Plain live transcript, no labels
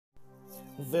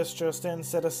This just in,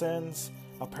 citizens.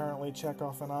 Apparently,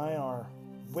 Chekhov and I are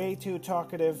way too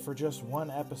talkative for just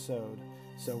one episode.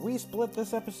 So we split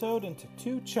this episode into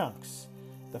two chunks.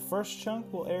 The first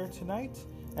chunk will air tonight,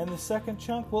 and the second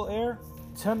chunk will air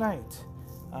tonight.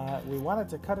 We wanted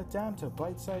to cut it down to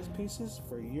bite-sized pieces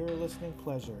for your listening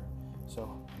pleasure.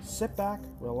 So sit back,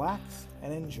 relax,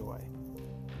 and enjoy.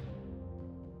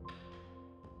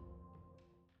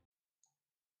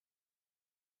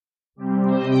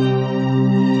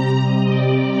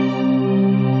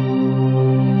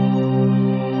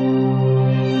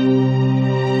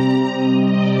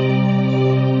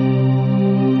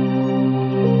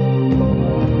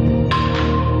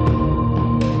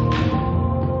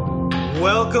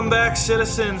 Welcome back,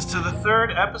 citizens, to the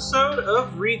third episode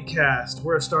of Readcast.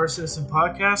 We're a Star Citizen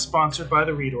podcast sponsored by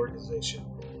the Read Organization.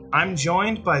 I'm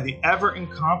joined by the ever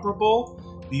incomparable,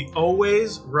 the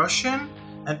always Russian,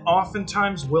 and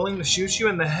oftentimes willing to shoot you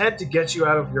in the head to get you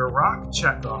out of your rock,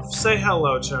 Chekhov. Say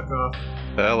hello, Chekhov.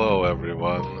 Hello,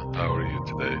 everyone. How are you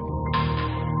today?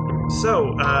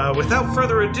 So, without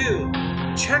further ado,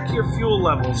 check your fuel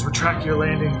levels, retract your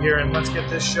landing gear, and let's get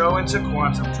this show into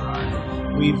Quantum Drive.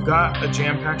 We've got a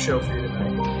jam-packed show for you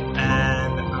tonight,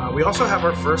 and we also have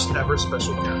our first ever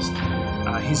special guest.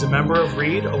 He's a member of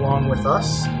Read along with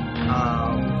us,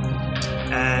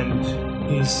 and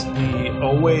he's the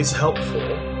always helpful,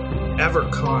 ever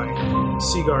kind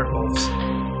Sigard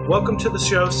Olfsson. Welcome to the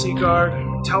show,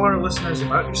 Sigard. Tell our listeners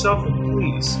about yourself, and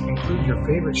please include your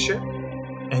favorite ship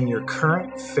and your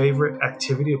current favorite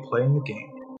activity to play in the game.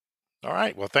 All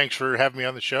right. Well, thanks for having me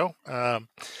on the show.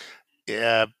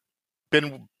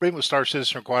 Been with Star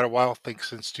Citizen for quite a while, I think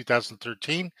since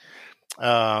 2013.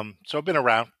 So I've been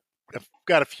around. I've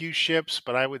got a few ships,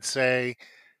 but I would say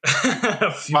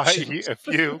a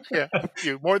few,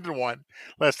 more than one,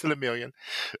 less than a million.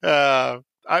 I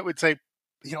would say,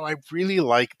 I really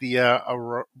like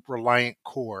the Reliant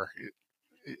core.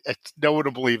 No one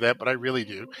will believe that, but I really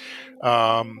do.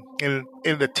 In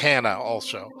the Tana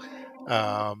also.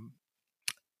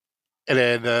 And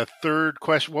then the third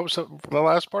question, what was the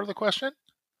last part of the question?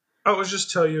 Oh, it was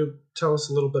just tell us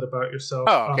a little bit about yourself.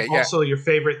 Oh, okay, also, your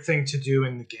favorite thing to do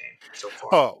in the game so far.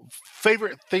 Oh,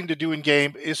 favorite thing to do in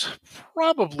game is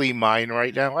probably mine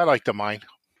right now. I like to mine.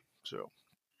 So.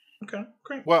 Okay,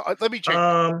 great. Well, let me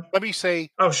change. Let me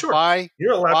say. Oh, sure.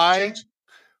 You're allowed to change.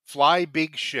 Fly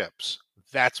big ships.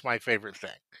 That's my favorite thing.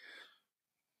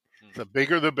 The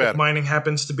bigger, the better. If mining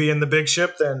happens to be in the big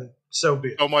ship, then so be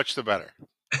it. So much the better.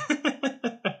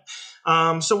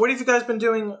 So what have you guys been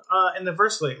doing in the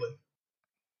verse lately?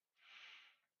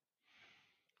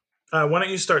 Why don't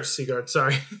you start, Sigard?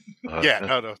 Sorry.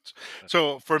 No.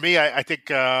 So for me, I think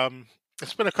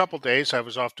it's been a couple days. I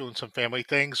was off doing some family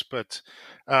things, but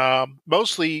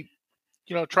mostly,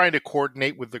 trying to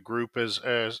coordinate with the group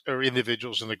or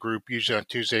individuals in the group. Usually on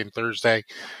Tuesday and Thursday,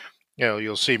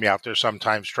 you'll see me out there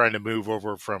sometimes trying to move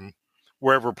over from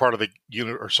wherever part of the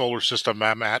unit or solar system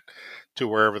I'm at to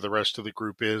wherever the rest of the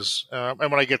group is. And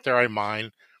when I get there, I mine.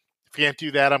 If I can't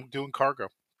do that, I'm doing cargo.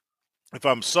 If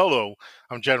I'm solo,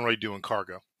 I'm generally doing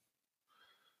cargo.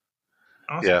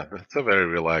 Awesome. Yeah, it's a very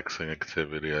relaxing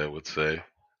activity, I would say.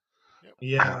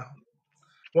 Yeah.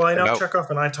 Well, I know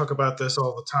Chekhov and I talk about this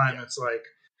all the time. Yeah. It's like,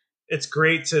 it's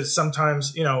great to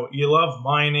sometimes, you love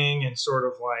mining and sort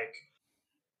of like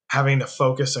having to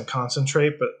focus and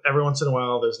concentrate, but every once in a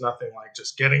while, there's nothing like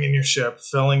just getting in your ship,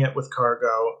 filling it with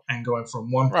cargo, and going from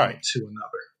one point to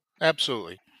another.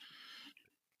 Absolutely.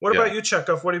 What about you,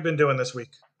 Chekhov? What have you been doing this week?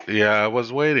 Yeah, I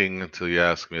was waiting until you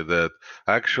asked me that.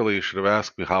 Actually, you should have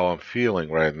asked me how I'm feeling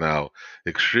right now.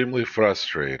 Extremely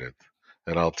frustrated,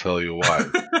 and I'll tell you why.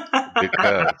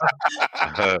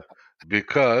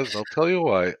 Because I'll tell you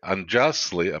why.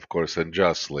 Unjustly,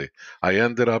 I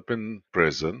ended up in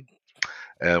prison.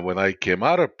 And when I came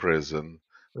out of prison,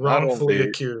 wrongfully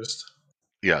accused.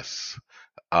 Yes.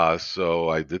 So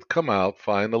I did come out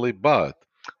finally, but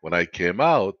when I came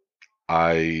out,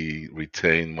 I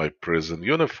retained my prison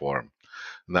uniform.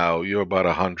 Now you're about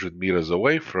 100 meters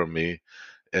away from me,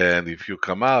 and if you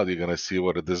come out, you're gonna see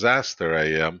what a disaster I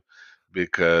am,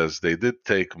 because they did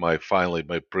take my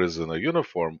prisoner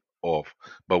uniform off,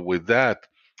 but with that,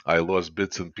 I lost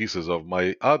bits and pieces of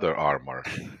my other armor.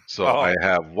 So I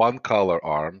have one color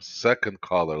arms, second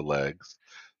color legs,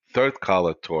 third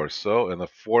color torso, and a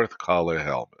fourth color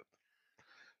helmet,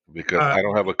 because I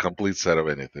don't have a complete set of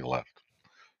anything left.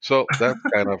 So that's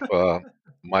kind of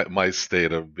my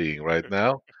state of being right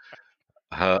now.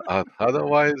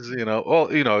 Otherwise,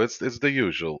 it's the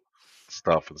usual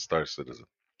stuff in Star Citizen.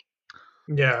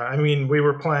 Yeah, I mean, we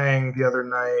were playing the other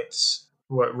night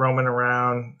roaming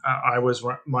around. I was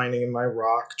minding my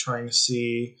rock, trying to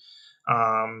see.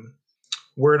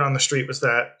 Word on the street was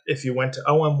that if you went to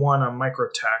OM1 on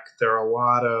Microtech, there are a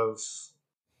lot of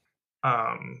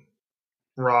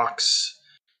rocks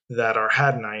that are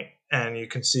hadnite, and you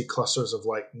can see clusters of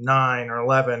like 9 or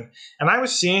 11. And I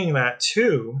was seeing that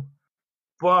too,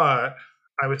 but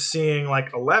I was seeing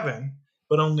like 11,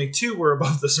 but only 2 were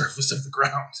above the surface of the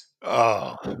ground.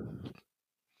 Oh.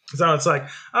 So it's like,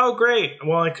 oh, great.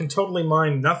 Well, I can totally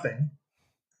mine nothing.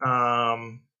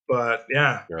 But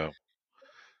yeah,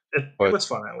 it was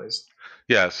fun at least.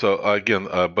 Yeah. So again,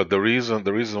 but the reason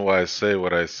why I say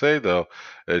what I say though,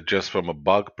 just from a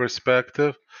bug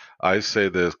perspective, I say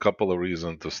there's a couple of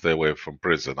reasons to stay away from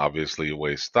prison. Obviously, you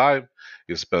waste time,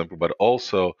 you spend, but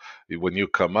also when you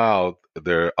come out,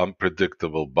 there are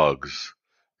unpredictable bugs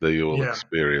that you will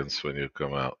experience when you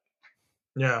come out.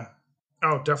 Yeah.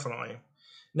 Oh, definitely.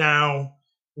 Now,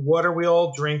 what are we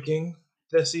all drinking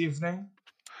this evening?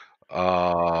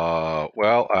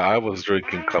 Well, I was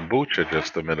drinking kombucha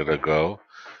just a minute ago,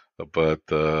 but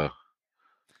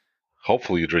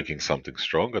hopefully you're drinking something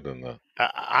stronger than that.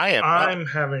 I'm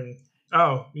having.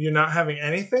 Oh, you're not having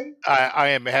anything? I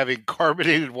am having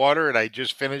carbonated water, and I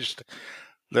just finished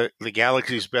the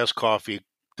Galaxy's Best coffee,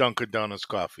 Dunkin' Donuts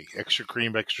coffee, extra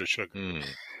cream, extra sugar.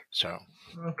 So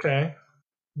okay,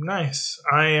 nice.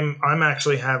 I'm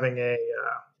actually having a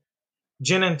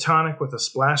gin and tonic with a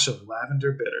splash of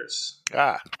lavender bitters.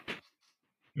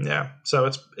 Yeah,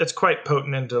 so it's quite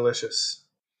potent and delicious.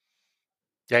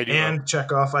 Yeah, and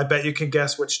Chekhov, I bet you can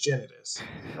guess which gin it is.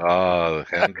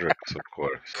 Hendrick's, of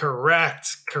course. Correct.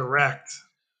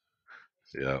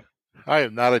 Yeah. I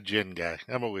am not a gin guy.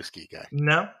 I'm a whiskey guy.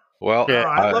 No? Well, yeah,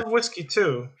 I love whiskey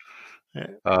too.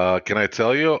 Can I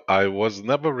tell you, I was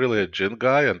never really a gin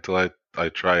guy until I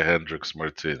try Hendrick's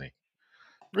Martini.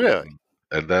 Really?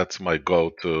 And that's my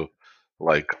go-to,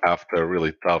 like after a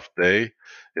really tough day.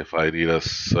 If I need a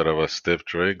sort of a stiff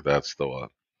drink, that's the one.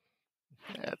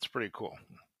 Yeah, it's pretty cool.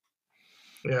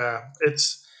 Yeah,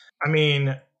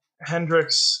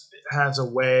 Hendrick's has a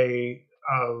way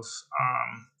of,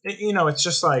 it's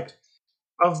just like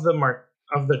of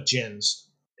the gins.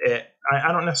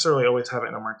 I don't necessarily always have it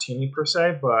in a martini per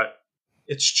se, but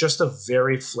it's just a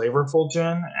very flavorful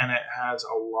gin, and it has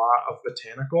a lot of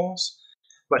botanicals,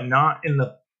 but not in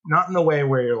the way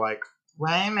where you're like,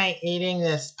 why am I eating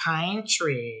this pine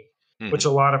tree? Mm-hmm. Which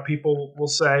a lot of people will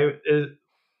say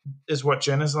is what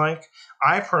gin is like.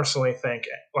 I personally think,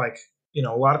 like, a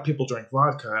lot of people drink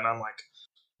vodka, and I'm like,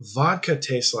 vodka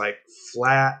tastes like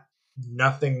flat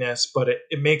nothingness, but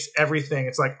it makes everything.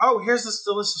 It's like, oh, here's this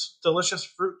delicious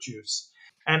fruit juice,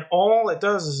 and all it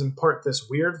does is impart this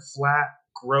weird, flat,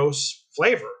 gross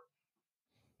flavor.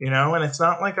 And it's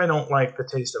not like I don't like the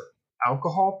taste of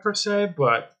alcohol per se,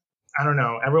 but I don't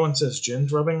know. Everyone says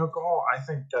gin's rubbing alcohol. I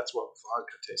think that's what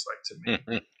vodka tastes like to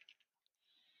me.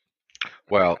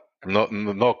 Well,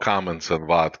 no comments on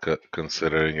vodka,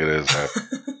 considering it is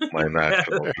my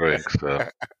national drink. So.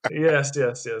 Yes.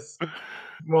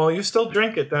 Well, you still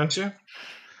drink it, don't you?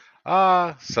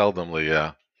 Seldomly,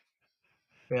 yeah.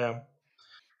 Yeah.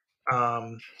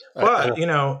 But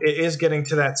it is getting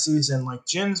to that season. Like,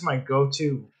 gin's my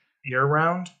go-to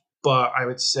year-round, but I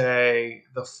would say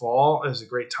the fall is a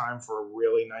great time for a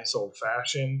really nice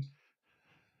old-fashioned.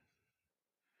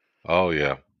 Oh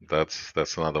yeah, that's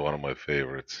another one of my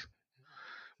favorites.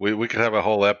 We could have a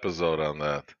whole episode on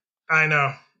that. I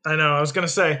know. I was going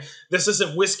to say, this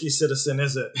isn't Whiskey Citizen,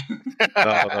 is it?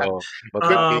 No.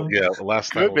 But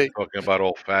last time we were talking about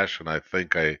old-fashioned, I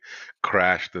think I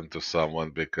crashed into someone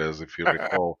because, if you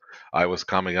recall, I was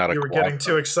coming out of You were getting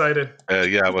too excited.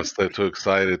 I was too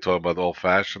excited talking about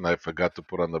old-fashioned. I forgot to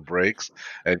put on the brakes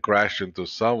and crashed into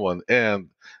someone, and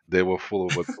they were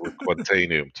full with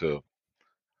Quantanium, too.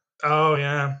 Oh,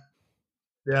 yeah.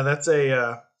 Yeah, that's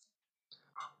a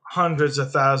hundreds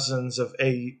of thousands of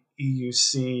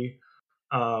EUC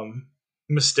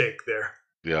mistake there.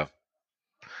 Yeah.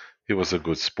 He was a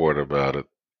good sport about it,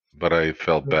 but I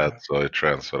felt bad, so I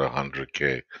transferred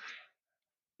 $100K.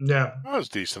 Yeah. That was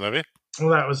decent of you. Well,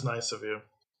 that was nice of you.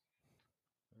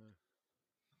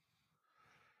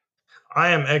 I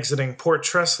am exiting Port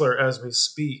Tressler as we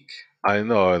speak. I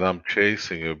know, and I'm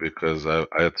chasing you because I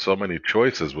had so many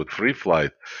choices with Free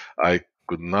Flight. I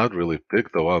could not really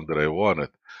pick the one that I wanted.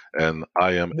 And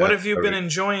I am. What have you been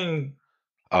enjoying?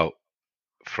 Oh,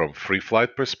 from Free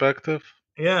Flight perspective?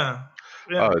 Yeah.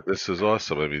 Oh, this is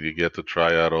awesome. I mean, you get to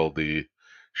try out all the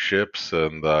ships,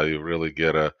 and you really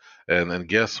get a. And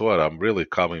guess what? I'm really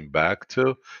coming back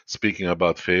to, speaking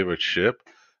about favorite ship,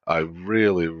 I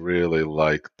really, really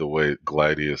like the way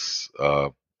Gladius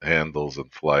handles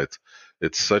and flights.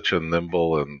 It's such a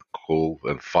nimble and cool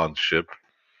and fun ship,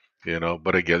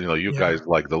 But again, you Yeah. guys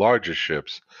like the larger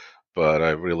ships, but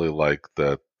I really like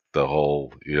that the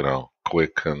whole,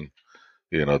 quick and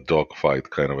dogfight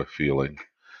kind of a feeling.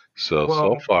 So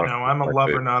Well, far, it's I'm a my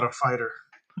lover, favorite. not a fighter.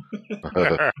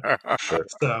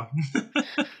 So,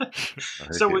 I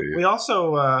so hear we, you. we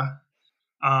also,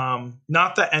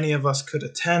 not that any of us could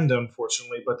attend,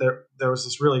 unfortunately, but there was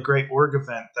this really great org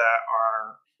event that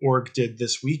our org did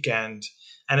this weekend,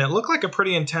 and it looked like a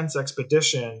pretty intense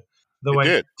expedition. Though It I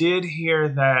did. did hear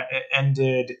that it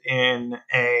ended in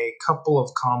a couple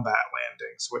of combat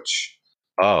landings, which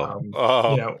Oh, um, you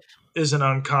Oh. know isn't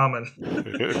uncommon.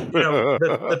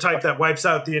 The type that wipes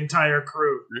out the entire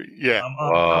crew Yeah. on the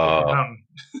top of a wow. mountain.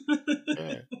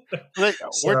 Yeah. They, weren't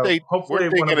So they? hopefully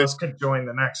Weren't they one of going to? us could join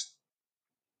the next.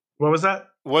 What was that?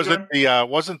 Again?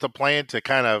 Wasn't the plan to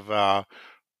kind of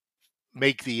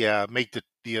make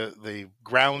the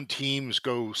ground teams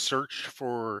go search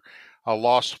for a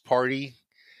lost party,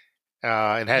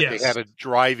 and they had Yes. to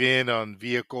drive in on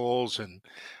vehicles, uh,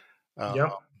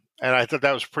 Yep. and I thought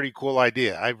that was a pretty cool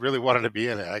idea. I really wanted to be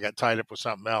in it. I got tied up with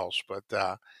something else, but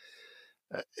uh,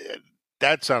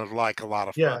 that sounded like a lot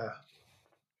of fun. Yeah.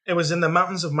 It was in the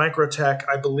mountains of Microtech.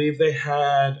 I believe they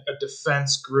had a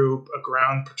defense group, a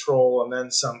ground patrol, and then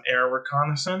some air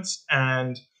reconnaissance.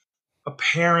 And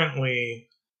apparently,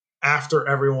 after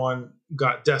everyone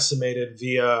got decimated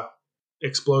via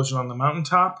explosion on the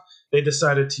mountaintop, they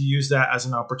decided to use that as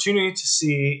an opportunity to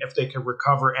see if they could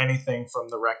recover anything from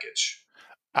the wreckage.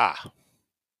 Ah,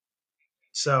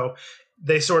 So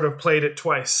they sort of played it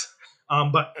twice.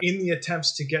 But in the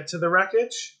attempts to get to the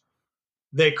wreckage,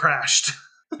 they crashed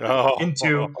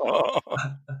into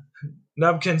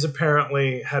Nubkins.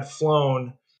 Apparently had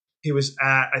flown. He was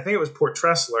at, I think it was Port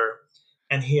Tressler,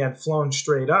 and he had flown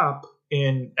straight up,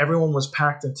 and everyone was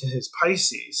packed into his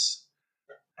Pisces,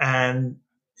 and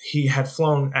he had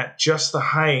flown at just the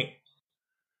height,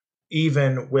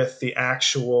 even with the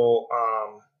actual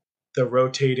the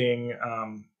rotating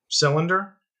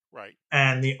cylinder, right.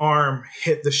 and the arm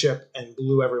hit the ship and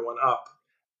blew everyone up.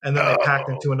 And then they packed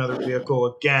into another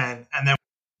vehicle again, and then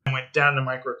went down to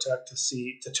Microtech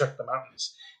to check the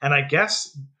mountains. And I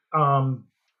guess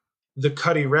the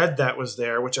Cuddy Red that was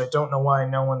there, which I don't know why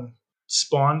no one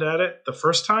spawned at it the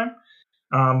first time,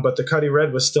 but the Cuddy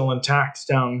Red was still intact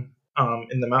down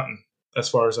in the mountain, as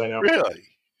far as I know. Really?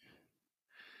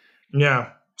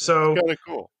 Yeah. So Kind of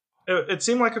cool. it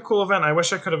seemed like a cool event. I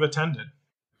wish I could have attended.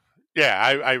 Yeah,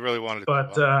 I really wanted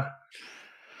But to.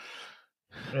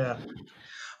 yeah.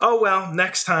 Oh well,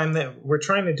 next time that we're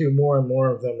trying to do more and more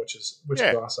of them, which is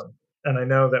Yeah. awesome. And I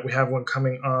know that we have one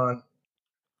coming on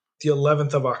the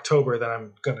 11th of October that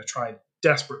I'm going to try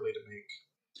desperately to make.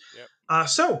 Yep.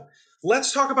 So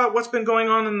let's talk about what's been going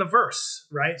on in the verse,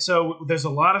 right? So there's a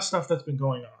lot of stuff that's been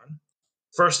going on.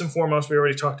 First and foremost, we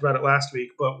already talked about it last week,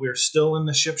 but we're still in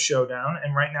the ship showdown,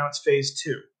 and right now it's phase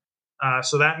 2.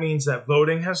 So that means that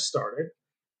voting has started,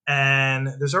 and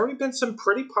there's already been some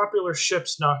pretty popular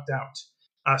ships knocked out.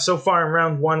 So far in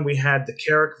round 1, we had the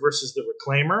Carrack versus the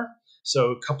Reclaimer,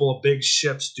 so a couple of big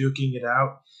ships duking it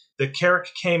out. The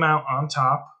Carrack came out on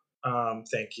top,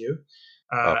 thank you,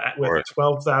 with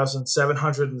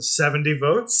 12,770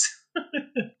 votes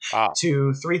Wow.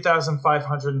 to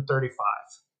 3,535.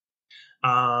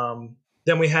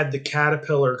 Then we had the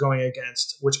Caterpillar going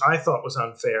against, which I thought was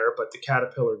unfair, but the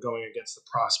Caterpillar going against the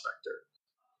Prospector.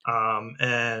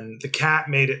 And the Cat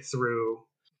made it through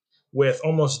with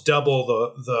almost double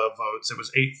the votes. It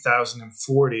was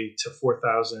 8,040 to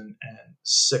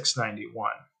 4,691.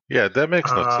 Yeah, that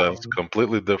makes no sense.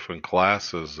 Completely different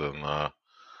classes, and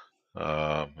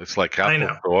it's like apples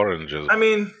to oranges. I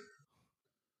mean,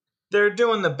 they're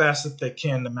doing the best that they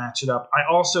can to match it up. I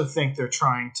also think they're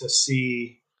trying to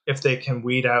see if they can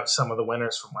weed out some of the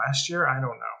winners from last year. I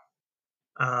don't know.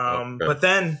 Okay. But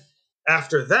then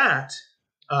after that,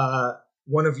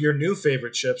 one of your new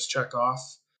favorite ships, Chekhov,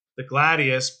 the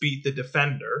Gladius, beat the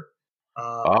Defender.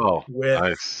 With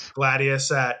nice.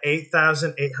 Gladius at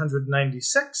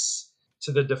 8,896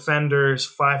 to the Defender's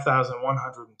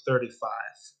 5,135.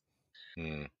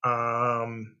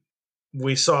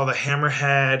 We saw the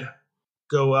Hammerhead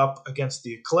go up against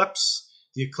the Eclipse.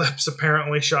 The Eclipse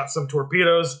apparently shot some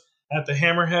torpedoes at the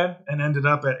Hammerhead and ended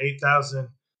up at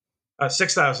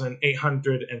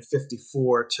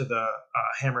 6,854 to the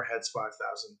Hammerhead's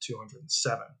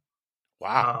 5,207.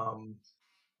 Wow.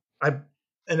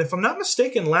 And if I'm not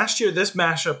mistaken, last year this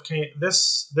mashup came,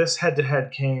 this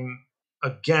head-to-head came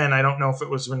again. I don't know if it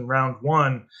was in round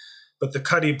 1, but the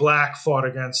Cuddy Black fought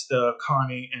against the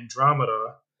Connie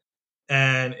Andromeda,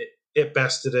 and it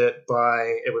bested it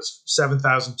it was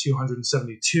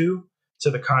 7,272 to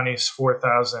the Connie's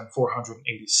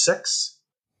 4,486.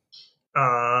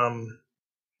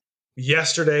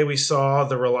 Yesterday we saw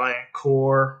the Reliant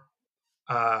Core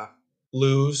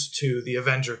lose to the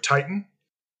Avenger Titan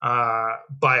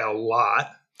by a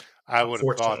lot. I would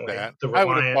have thought that. I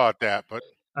would have thought that, but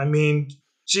I mean,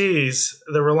 geez,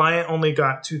 the Reliant only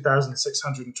got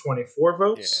 2,624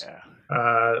 votes,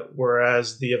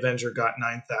 whereas the Avenger got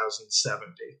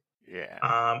 9,070.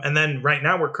 Yeah. And then right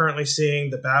now we're currently seeing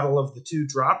the battle of the two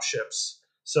dropships.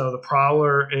 So the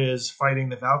Prowler is fighting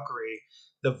the Valkyrie.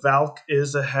 The Valk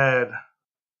is ahead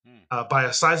by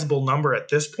a sizable number at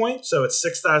this point. So it's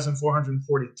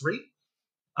 6,443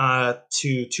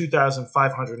 to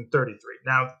 2,533.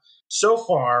 Now, so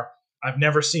far, I've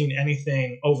never seen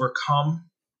anything overcome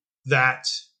that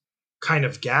kind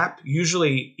of gap.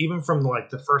 Usually, even from like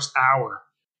the first hour,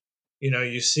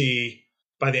 you see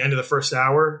by the end of the first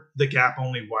hour, the gap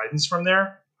only widens from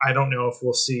there. I don't know if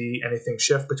we'll see anything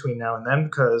shift between now and then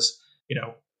because,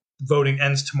 voting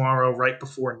ends tomorrow right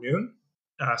before noon.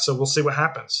 So we'll see what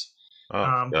happens.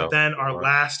 But then our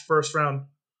last first round.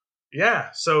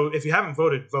 Yeah. So if you haven't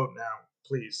voted, vote now,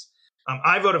 please.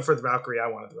 I voted for the Valkyrie. I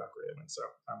wanted the Valkyrie to win, so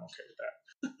I'm okay with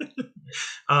that.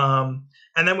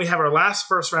 And then we have our last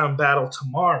first round battle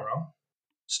tomorrow,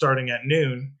 starting at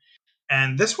noon.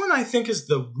 And this one I think is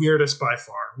the weirdest by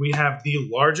far. We have the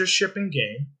largest ship in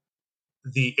game,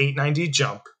 the 890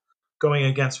 Jump, going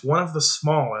against one of the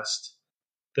smallest,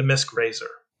 the Misk Razor.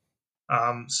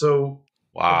 So,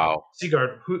 wow,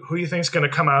 Sigard, who you think is going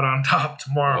to come out on top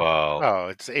tomorrow? Wow. Oh,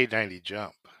 it's 890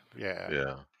 Jump.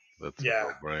 Yeah. That's a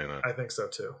no-brainer. I think so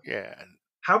too. Yeah.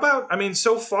 How about,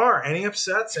 so far, any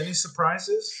upsets, any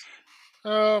surprises?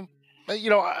 I'm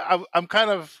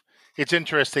kind of. It's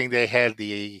interesting they had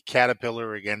the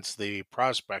Caterpillar against the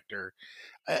Prospector.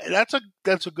 That's a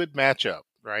good matchup,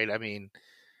 right? I mean,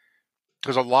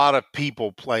 because a lot of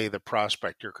people play the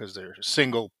Prospector because they're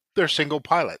single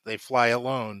pilot. They fly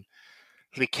alone.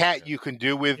 The Cat you can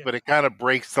do with, but it kind of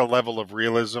breaks the level of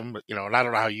realism. And I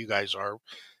don't know how you guys are,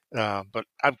 but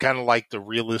I'm kind of like the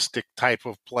realistic type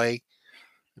of play.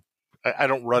 I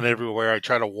don't run everywhere. I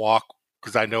try to walk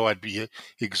because I know I'd be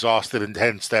exhausted in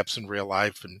 10 steps in real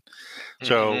life. And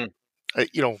so,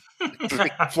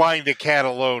 flying the Cat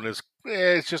alone is,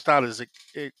 it's just not as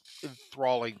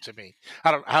enthralling to me.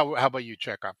 How about you,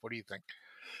 Chekhov? What do you think?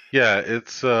 Yeah,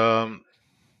 it's, you're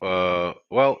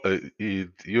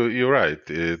right.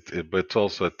 But it's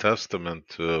also a testament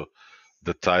to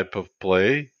the type of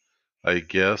play, I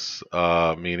guess,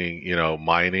 meaning,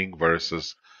 mining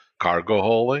versus cargo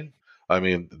hauling. I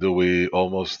mean, do we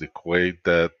almost equate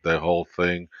the whole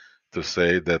thing to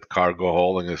say that cargo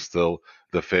hauling is still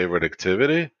the favorite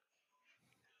activity?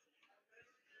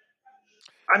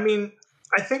 I mean,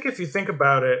 I think if you think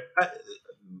about it,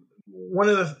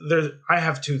 I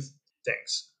have two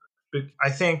things. I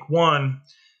think one,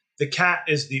 the Cat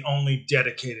is the only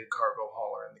dedicated cargo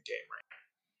hauler in the game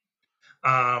right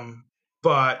now.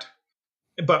 But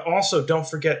also don't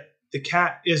forget the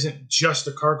Cat isn't just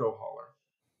a cargo hauler.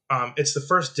 It's the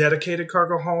first dedicated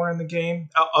cargo hauler in the game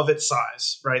of its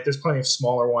size, right? There's plenty of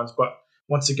smaller ones, but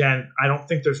once again, I don't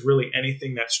think there's really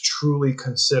anything that's truly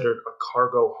considered a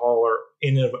cargo hauler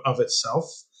in and of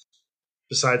itself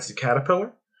besides the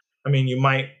Caterpillar. I mean, you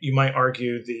might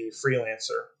argue the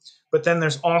Freelancer, but then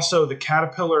there's also the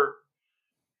Caterpillar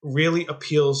really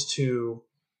appeals to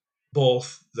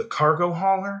both the cargo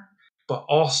hauler, but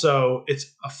also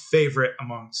it's a favorite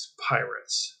amongst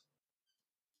pirates.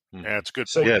 Yeah, it's good.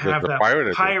 So you have that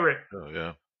pirate. Oh,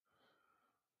 yeah.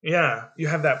 Yeah, you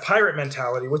have that pirate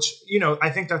mentality, which, I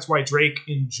think that's why Drake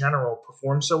in general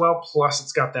performs so well. Plus,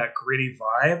 it's got that gritty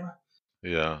vibe.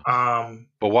 Yeah.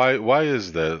 But why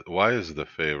is that? Why is the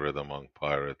favorite among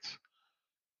pirates?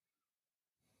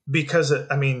 Because it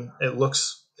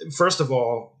looks. First of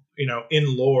all,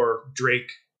 in lore,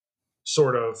 Drake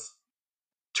sort of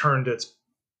turned a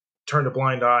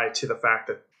blind eye to the fact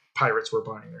that pirates were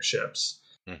buying their ships.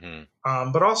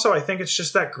 Mm-hmm. But also, I think it's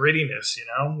just that grittiness,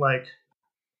 like,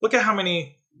 look at how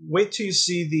many. Wait till you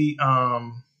see the.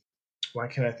 Why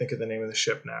can't I think of the name of the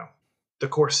ship now? The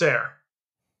Corsair.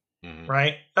 Mm-hmm.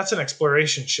 Right? That's an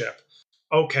exploration ship.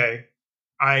 Okay.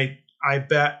 I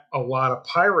bet a lot of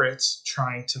pirates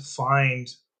trying to find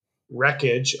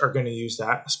wreckage are going to use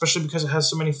that, especially because it has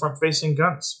so many front-facing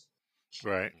guns.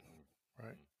 Right.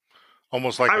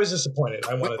 Almost like I was disappointed.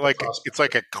 I wanted it's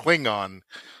like a Klingon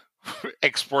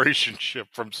exploration ship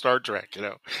from Star Trek,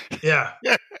 Yeah.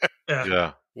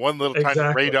 Yeah. One little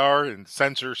tiny radar and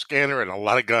sensor scanner and a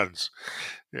lot of guns.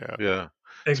 Yeah. Yeah.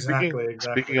 Exactly.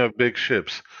 Speaking of big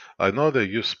ships, I know that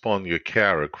you spawned your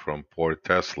Carrack from Port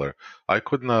Tesla. I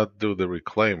could not do the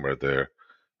reclaimer there.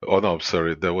 Oh no, I'm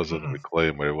sorry, that wasn't Mm-mm.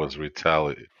 reclaimer, it was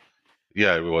retaliate.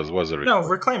 Yeah, it was a No,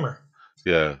 reclaimer. Reclaimer.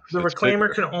 Yeah, The so it's Reclaimer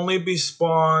bigger. can only be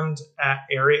spawned at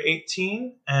Area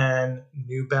 18 and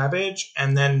New Babbage,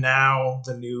 and then now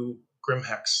the new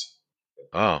Grimhex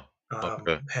Oh,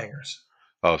 okay. hangars.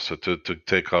 Oh, so to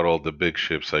take out all the big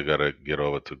ships, I gotta get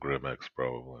over to Grimex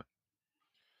probably.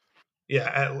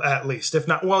 Yeah, at least. If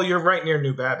not, well, you're right near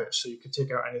New Babbage, so you could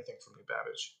take out anything from New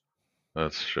Babbage.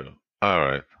 That's true. All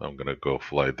right, I'm gonna go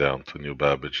fly down to New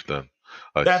Babbage then.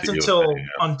 I That's see you at 10 a.m.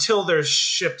 until there's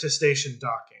ship to station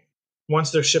docking.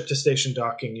 Once there's ship to station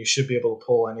docking, you should be able to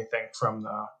pull anything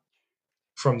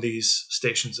from these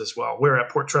stations as well. We're at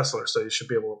Port Tressler, so you should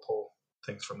be able to pull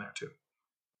things from there too.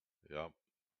 Yeah.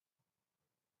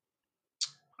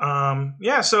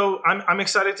 Yeah, so I'm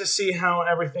excited to see how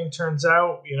everything turns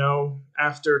out. You know,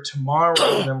 after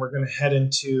tomorrow, then we're going to head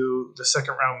into the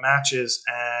second round matches,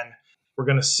 and we're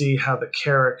going to see how the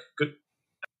Carrack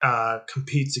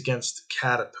competes against the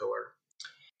Caterpillar.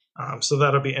 So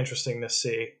that'll be interesting to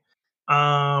see.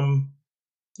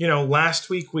 You know, last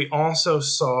week we also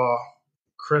saw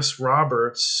Chris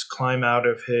Roberts climb out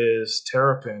of his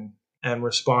Terrapin and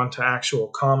respond to actual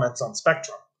comments on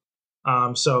Spectrum.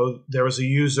 So there was a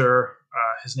user,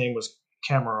 his name was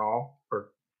Cameral, or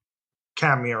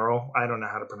Camiral, I don't know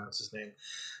how to pronounce his name,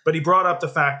 but he brought up the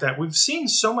fact that we've seen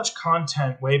so much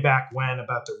content way back when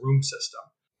about the room system,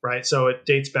 right? So it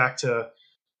dates back to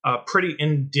a pretty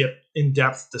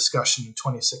in-depth discussion in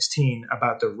 2016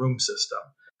 about the room system.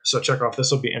 So Chekhov,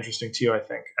 this will be interesting to you, I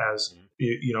think, as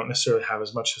you don't necessarily have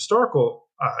as much historical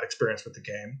experience with the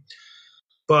game.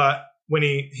 But when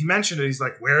he mentioned it, he's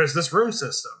like, where is this room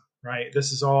system? Right?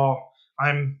 This is all,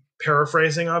 I'm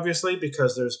paraphrasing, obviously,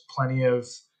 because there's plenty of,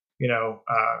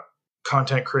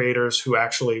 content creators who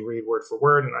actually read word for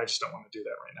word, and I just don't want to do that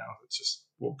right now. It's just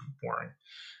will be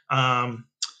boring.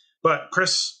 But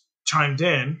Chris chimed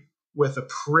in with a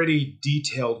pretty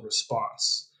detailed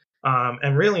response.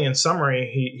 And really, in summary,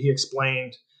 he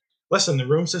explained, listen, the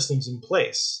room system's in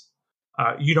place.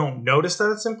 You don't notice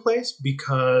that it's in place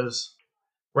because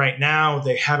right now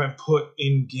they haven't put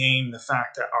in game the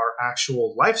fact that our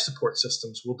actual life support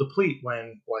systems will deplete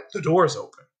when, like, the doors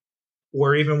open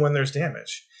or even when there's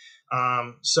damage.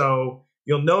 So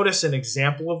you'll notice an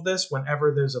example of this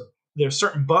whenever there's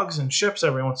certain bugs in ships.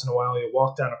 Every once in a while, you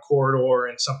walk down a corridor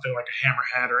in something like a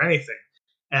hammerhead or anything,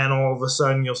 and all of a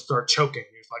sudden you'll start choking.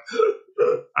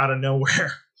 You're like out of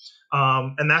nowhere,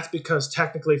 and that's because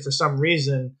technically, for some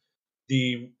reason,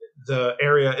 the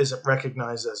area isn't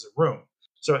recognized as a room.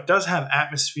 So it does have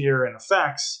atmosphere and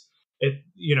effects. It,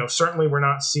 certainly we're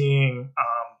not seeing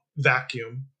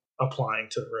vacuum applying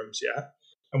to the rooms yet,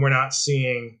 and we're not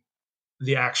seeing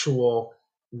the actual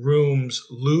rooms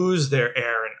lose their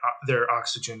air and their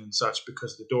oxygen and such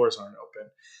because the doors aren't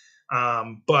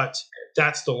open. But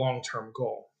that's the long-term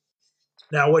goal.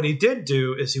 Now, what he did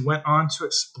do is he went on to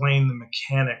explain the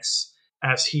mechanics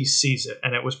as he sees it,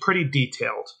 and it was pretty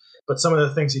detailed. But some of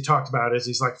the things he talked about is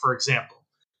he's like, for example,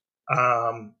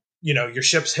 your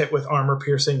ship's hit with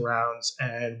armor-piercing rounds,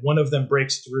 and one of them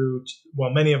breaks through.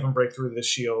 Many of them break through the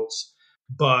shields,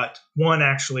 but one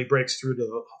actually breaks through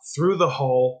the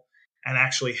hull and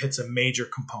actually hits a major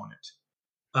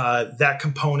component. That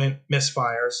component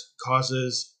misfires,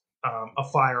 causes a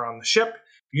fire on the ship.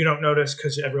 You don't notice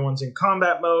because everyone's in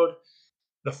combat mode.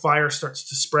 The fire starts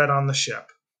to spread on the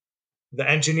ship. The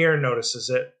engineer notices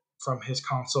it from his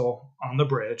console on the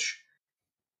bridge,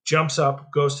 jumps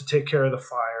up, goes to take care of the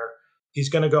fire. He's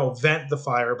going to go vent the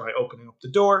fire by opening up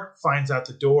the door, finds out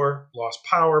the door lost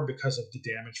power because of the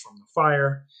damage from the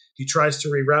fire. He tries to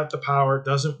reroute the power,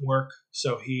 doesn't work,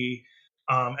 so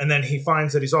and then he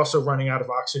finds that he's also running out of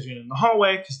oxygen in the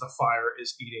hallway because the fire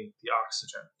is eating the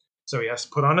oxygen. So he has to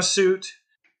put on a suit,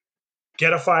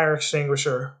 get a fire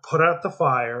extinguisher, put out the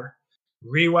fire,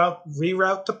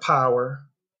 reroute the power,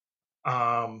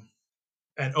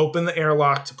 and open the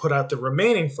airlock to put out the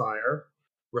remaining fire,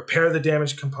 repair the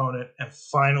damaged component, and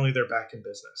finally they're back in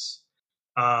business.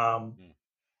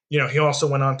 He also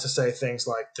went on to say things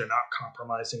like they're not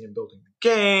compromising in building the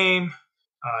game.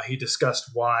 He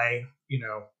discussed why,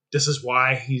 this is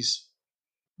why he's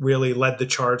really led the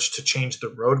charge to change the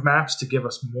roadmaps to give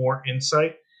us more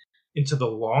insight into the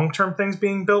long-term things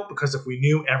being built, because if we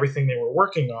knew everything they were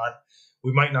working on,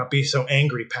 we might not be so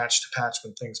angry patch to patch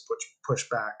when things push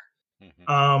back.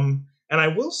 Mm-hmm. And I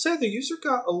will say the user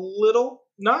got a little,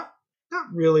 not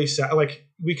really sad. Like,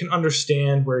 we can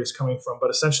understand where he's coming from, but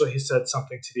essentially he said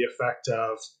something to the effect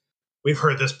of, we've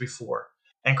heard this before.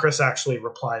 And Chris actually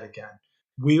replied again.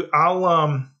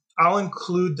 I'll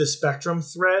include the Spectrum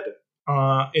thread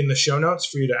in the show notes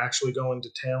for you to actually go in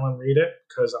detail and read it,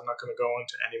 because I'm not going to go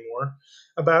into any more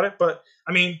about it. But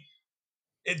I mean,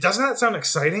 doesn't that sound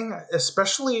exciting?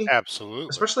 Absolutely.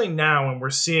 Especially now when we're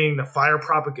seeing the fire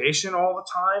propagation all the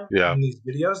time in these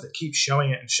videos that keep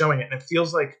showing it, and it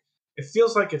feels like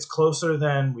it's closer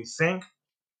than we think.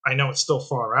 I know it's still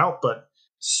far out, but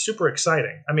super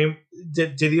exciting. I mean,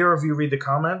 did either of you read the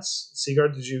comments?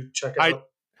 Sigurd, did you check it out?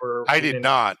 I did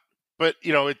not, but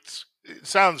it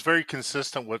sounds very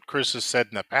consistent with what Chris has said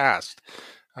in the past.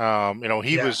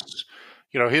 He was,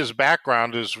 his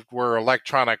background is where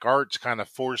Electronic Arts kind of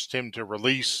forced him to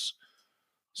release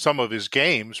some of his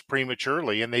games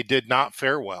prematurely, and they did not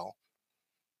fare well.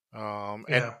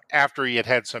 And after he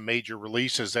had some major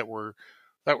releases that were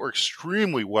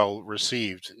extremely well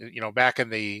received, back in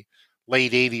the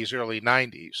late 80s, early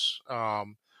 90s.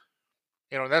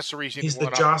 That's the reason he's the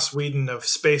Joss Whedon of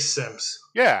space sims.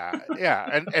 Yeah.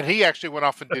 And he actually went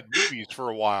off and did movies for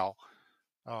a while.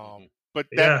 But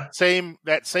that same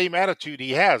attitude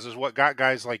he has is what got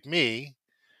guys like me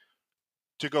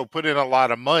to go put in a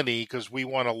lot of money, because we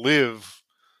want to live,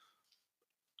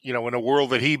 in a world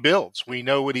that he builds. We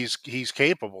know what he's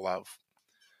capable of.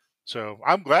 So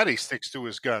I'm glad he sticks to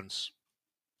his guns.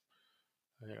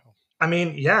 I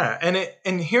mean, yeah,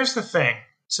 and here's the thing.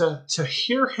 To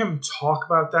hear him talk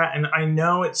about that, and I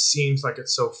know it seems like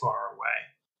it's so far away.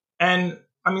 And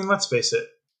I mean, let's face it,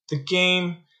 the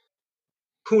game,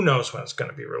 who knows when it's going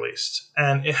to be released?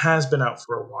 And it has been out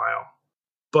for a while.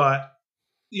 But,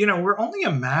 we're only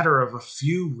a matter of a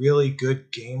few really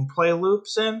good gameplay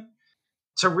loops in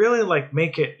to really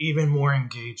make it even more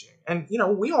engaging. And,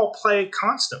 we all play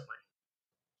constantly.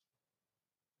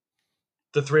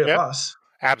 The three of us.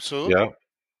 Absolutely. Yeah.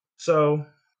 So,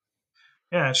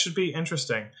 yeah, it should be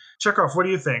interesting. Chekhov, what do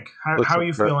you think? How are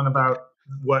you feeling about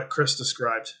what Chris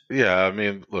described? Yeah, I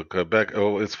mean, look,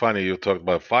 it's funny you talked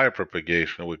about fire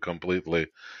propagation. We completely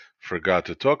forgot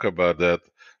to talk about that.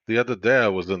 The other day I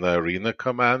was in the Arena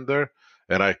Commander,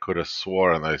 and I could have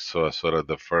sworn I saw sort of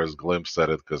the first glimpse at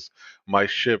it, because my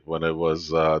ship, when it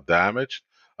was damaged,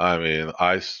 I mean,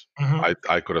 I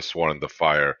could have sworn the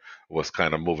fire was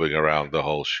kind of moving around the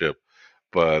whole ship.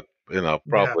 But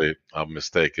probably I'm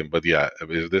mistaken. But yeah,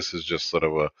 if this is just sort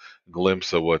of a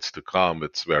glimpse of what's to come,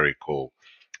 it's very cool.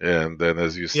 And then,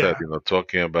 as you said,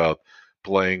 talking about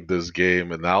playing this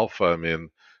game in alpha, I mean,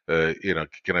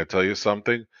 can I tell you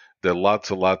something? There are lots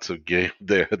and lots of games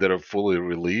there that are fully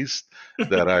released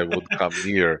that I would come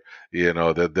near,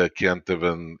 that can't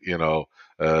even,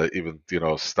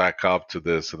 stack up to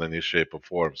this in any shape or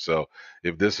form. So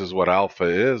if this is what alpha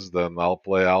is, then I'll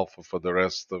play alpha for the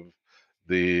rest of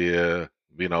the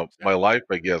my life,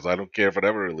 I guess. I don't care if it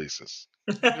ever releases.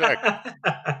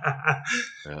 I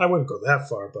wouldn't go that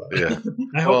far, but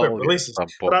I hope it releases.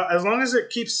 But as long as it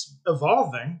keeps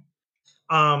evolving,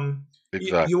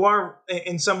 exactly. You are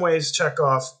in some ways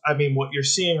Chekhov. I mean, what you're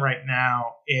seeing right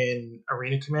now in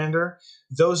Arena Commander,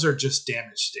 those are just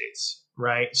damage states,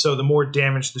 right? So the more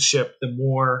damaged the ship, the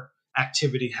more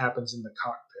activity happens in the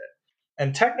cockpit.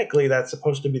 And technically that's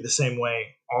supposed to be the same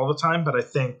way all the time, but I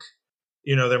think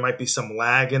there might be some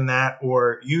lag in that,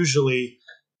 or usually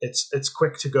it's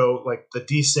quick to go, like the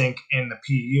desync in the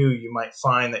PU, you might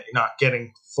find that you're not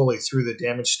getting fully through the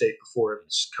damage state before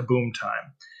it's kaboom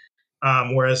time.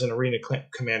 Whereas in Arena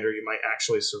Commander, you might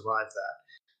actually survive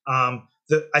that.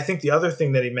 I think the other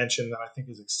thing that he mentioned that I think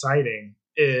is exciting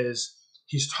is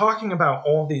he's talking about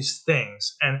all these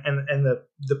things, and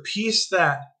the piece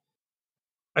that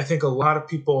I think a lot of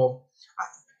people,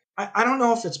 I don't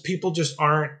know if it's people just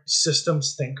aren't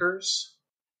systems thinkers,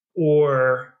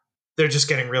 or they're just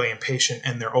getting really impatient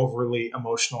and they're overly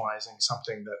emotionalizing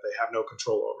something that they have no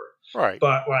control over. Right.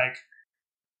 But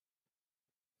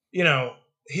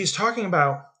he's talking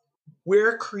about,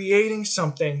 we're creating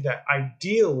something that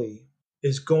ideally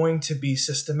is going to be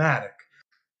systematic.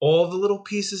 All the little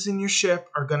pieces in your ship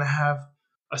are going to have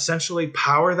essentially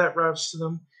power that routes to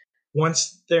them.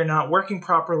 Once they're not working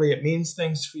properly, it means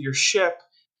things for your ship.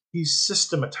 He's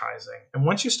systematizing. And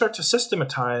once you start to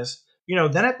systematize,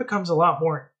 then it becomes a lot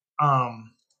more,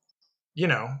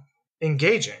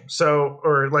 engaging. So,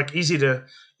 or easy to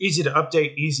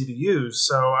update, easy to use.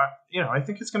 So, I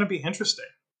think it's going to be interesting.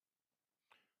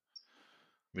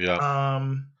 Yeah.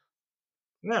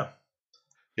 No.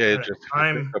 Yeah.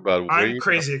 I'm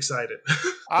crazy excited.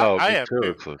 I am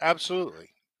too. Absolutely.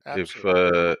 If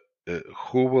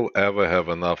who will ever have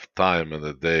enough time in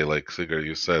a day, like Sigurd,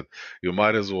 you said, you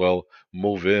might as well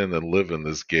move in and live in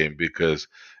this game, because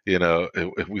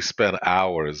if we spend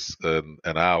hours and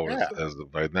hours Yeah. as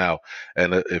of right now,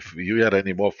 and if you had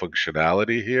any more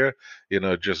functionality here,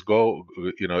 just go,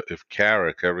 if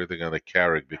Carrick, everything on the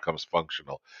Carrick becomes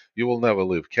functional, you will never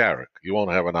leave Carrick. You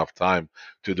won't have enough time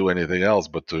to do anything else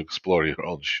but to explore your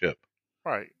own ship,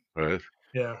 Right. right?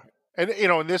 Yeah. And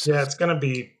and this Yeah, is it's going to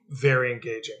be very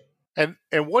engaging. and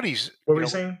what he's What were you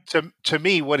saying? to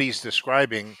me what he's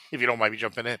describing, if you don't mind me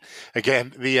jumping in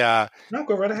again, No,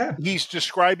 go right ahead. he's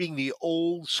describing the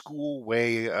old school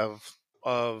way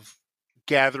of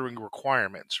gathering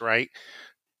requirements, right?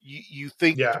 You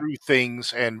think Yeah. through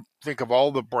things and think of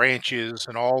all the branches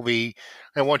and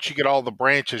and once you get all the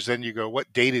branches, then you go,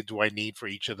 what data do I need for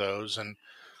each of those? And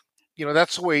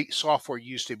that's the way software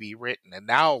used to be written, and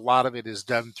now a lot of it is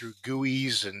done through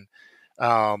GUIs and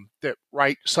that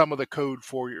write some of the code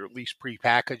for you, or at least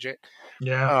prepackage it.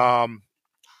 Yeah. Um,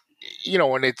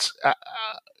 and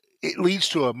it leads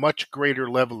to a much greater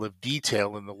level of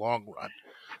detail in the long run.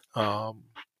 Um,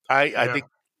 I Yeah. think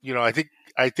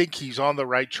I think he's on the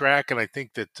right track, and I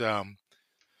think that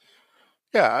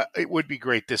yeah, it would be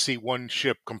great to see one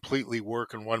ship completely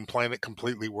work and one planet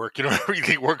completely work.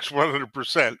 Everything works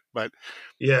 100%. But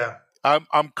Yeah.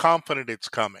 I'm confident it's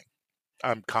coming.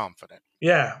 I'm confident.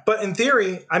 Yeah. But in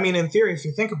theory, if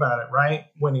you think about it, right,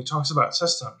 when he talks about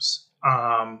systems,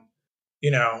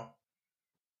 you know,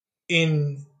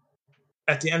 in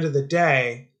at the end of the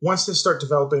day, once they start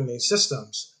developing these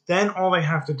systems, then all they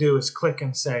have to do is click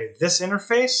and say, this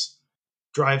interface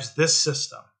drives this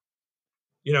system.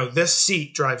 This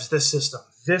seat drives this system.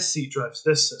 This seat drives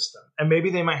this system. And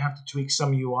maybe they might have to tweak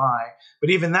some UI, but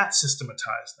even that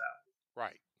systematized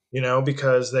Right. that,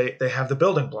 because they have the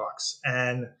building blocks.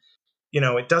 And,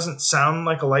 it doesn't sound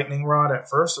like a lightning rod at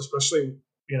first, especially,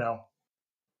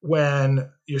 when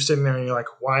you're sitting there and you're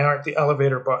like, why aren't the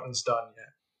elevator buttons done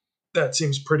yet? That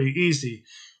seems pretty easy.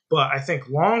 But I think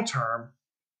long term,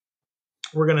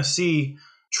 we're going to see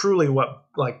truly what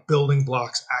like building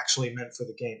blocks actually meant for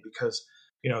the game, because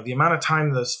the amount of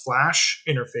time those Flash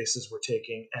interfaces were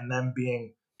taking and them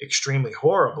being extremely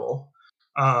horrible,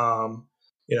 and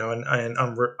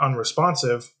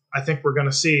unresponsive. I think we're going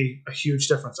to see a huge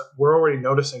difference. We're already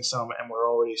noticing some, and we're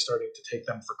already starting to take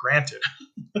them for granted.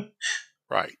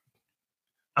 Right.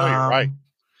 Oh, you're right.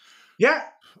 Yeah.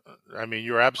 I mean,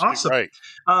 you're absolutely Awesome. right.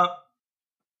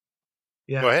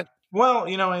 Yeah. Go ahead. Well,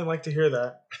 I like to hear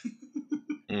that.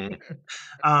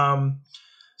 Mm.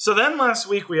 So then last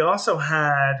week we also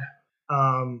had,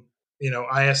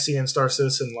 ISC and Star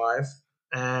Citizen Live.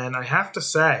 And I have to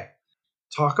say,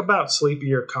 talk about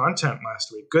sleepier content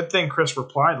last week. Good thing Chris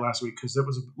replied last week, because it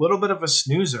was a little bit of a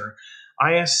snoozer.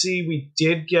 ISC, we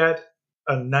did get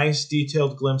a nice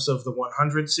detailed glimpse of the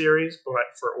 100 series, but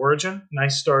for Origin,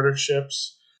 nice starter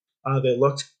ships. They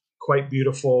looked quite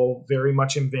beautiful, very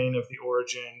much in vein of the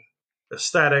Origin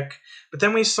aesthetic. But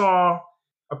then we saw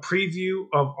a preview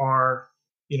of our,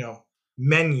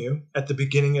 menu at the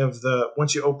beginning of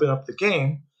once you open up the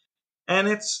game, and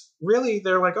it's really,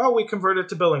 they're like, oh, we converted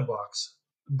to building blocks,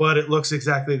 but it looks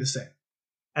exactly the same.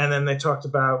 And then they talked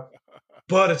about,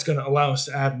 but it's going to allow us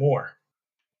to add more.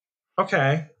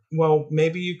 Okay, well,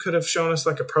 maybe you could have shown us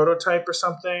like a prototype or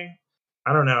something.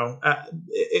 I don't know.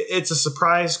 It's a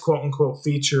surprise, quote unquote,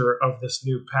 feature of this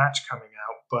new patch coming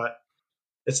out, but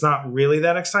it's not really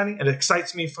that exciting. It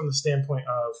excites me from the standpoint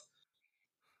of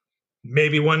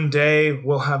maybe one day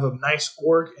we'll have a nice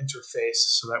org interface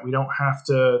so that we don't have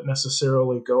to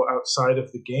necessarily go outside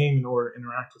of the game in order to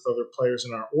interact with other players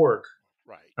in our org.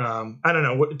 Right. I don't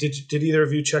know. What did either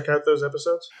of you check out those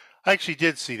episodes? I actually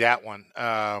did see that one.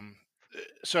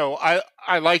 So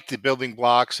I liked the building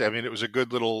blocks. I mean, it was a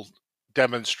good little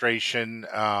demonstration,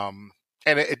 and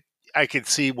I could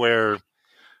see where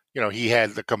he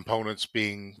had the components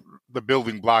being the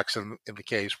building blocks in the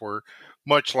case were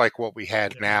much like what we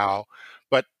had now,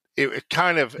 but it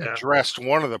kind of addressed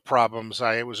one of the problems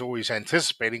I was always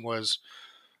anticipating was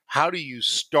how do you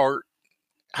start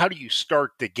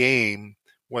the game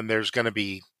when there's going to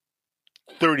be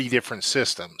 30 different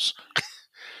systems,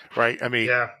 right? I mean,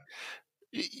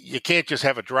 you can't just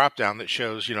have a drop down that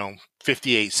shows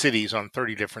 58 cities on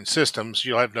 30 different systems.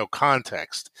 You'll have no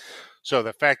context. So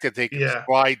the fact that they can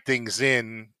slide things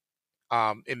in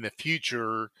the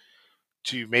future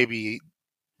to maybe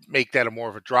make that a more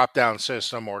of a drop-down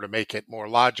system, or to make it more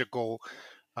logical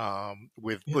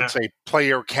with, let's say,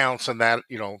 player counts in that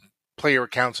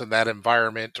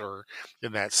environment or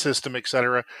in that system,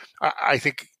 etc. I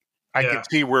think I can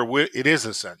see where it is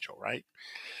essential, right?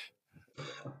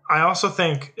 I also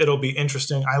think it'll be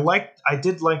interesting. I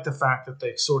did like the fact that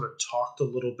they sort of talked a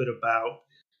little bit about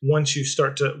once you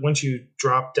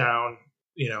drop down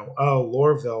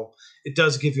Lorville, it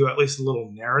does give you at least a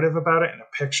little narrative about it in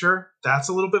a picture. That's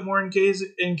a little bit more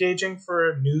engaging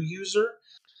for a new user.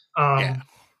 Yeah.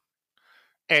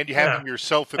 And you having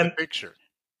yourself in the And picture.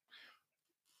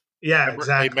 yeah, Remember,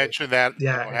 exactly. they mentioned that,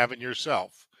 Yeah. having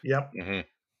yourself. Yep. Mhm.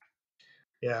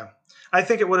 Yeah. I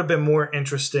think it would have been more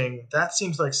interesting. That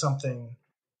seems like something,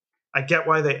 I get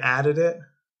why they added it,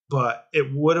 but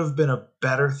it would have been a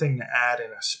better thing to add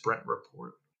in a sprint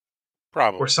report.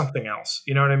 Probably. Or something else.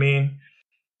 You know what I mean?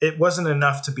 It wasn't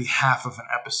enough to be half of an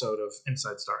episode of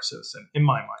Inside Star Citizen, in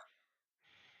my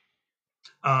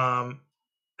mind.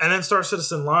 And then Star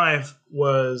Citizen Live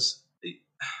was...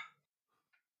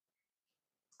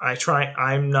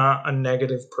 I'm not a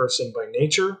negative person by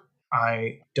nature.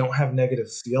 I don't have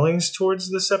negative feelings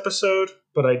towards this episode,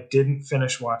 but I didn't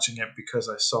finish watching it because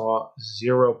I saw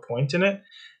 0 point in it.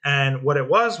 And what it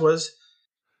was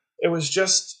it was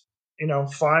just,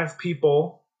 5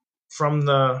 people from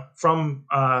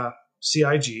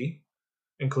CIG,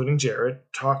 including Jared,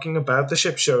 talking about the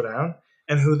ship showdown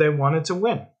and who they wanted to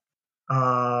win.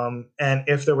 And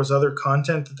if there was other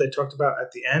content that they talked about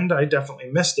at the end, I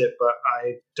definitely missed it, but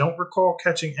I don't recall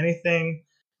catching anything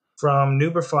from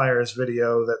Noobifier's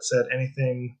video that said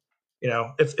anything.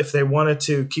 If they wanted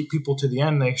to keep people to the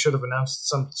end, they should have announced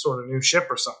some sort of new ship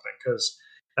or something, because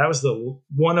that was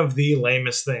one of the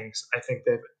lamest things I think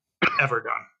they've ever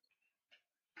done.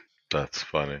 That's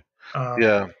funny.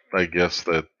 Yeah, I guess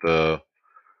that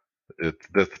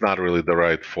that's not really the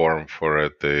right forum for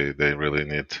it. They really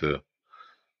need to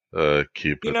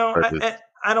keep it.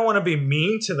 I don't want to be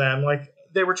mean to them. Like,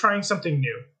 they were trying something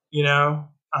new,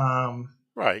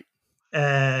 Right.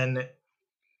 And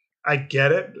I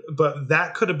get it, but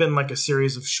that could have been like a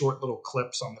series of short little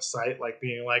clips on the site, like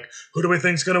being like, who do we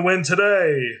think's going to win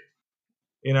today?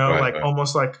 Right.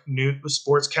 Almost like new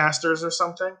sportscasters or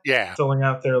something. Yeah. Filling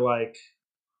out their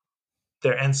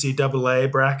NCAA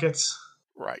brackets.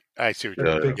 Right. I see what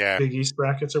you're doing. Big East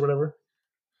brackets or whatever.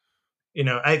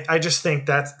 I just think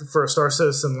that for Star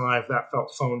Citizen Live, that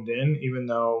felt phoned in, even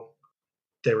though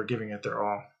they were giving it their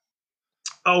all.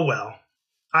 Oh, well.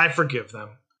 I forgive them.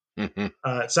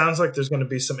 It sounds like there's going to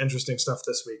be some interesting stuff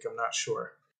this week. I'm not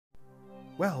sure.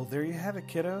 Well, there you have it,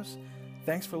 kiddos.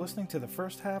 Thanks for listening to the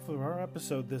first half of our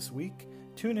episode this week.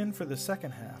 Tune in for the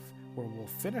second half, where we'll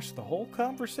finish the whole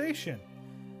conversation.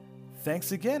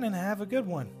 Thanks again, and have a good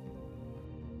one.